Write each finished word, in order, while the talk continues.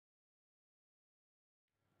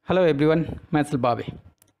Hello everyone, myself Bobby.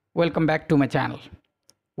 Welcome back to my channel.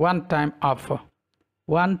 One time offer.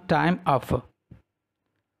 One time offer.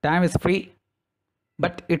 Time is free,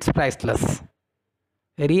 but it's priceless.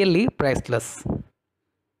 Really priceless.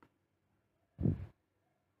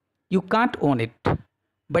 You can't own it,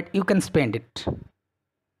 but you can spend it.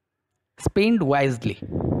 Spend wisely.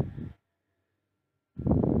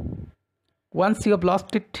 Once you have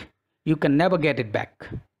lost it, you can never get it back.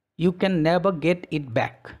 You can never get it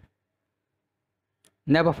back.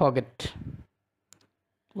 Never forget.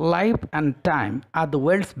 Life and time are the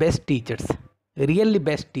world's best teachers, really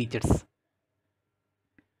best teachers.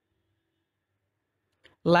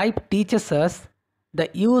 Life teaches us the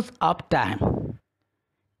use of time.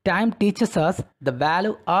 Time teaches us the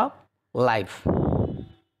value of life.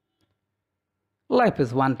 Life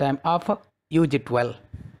is one time offer, use it well.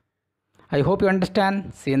 I hope you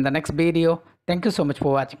understand. See you in the next video. Thank you so much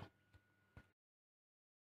for watching.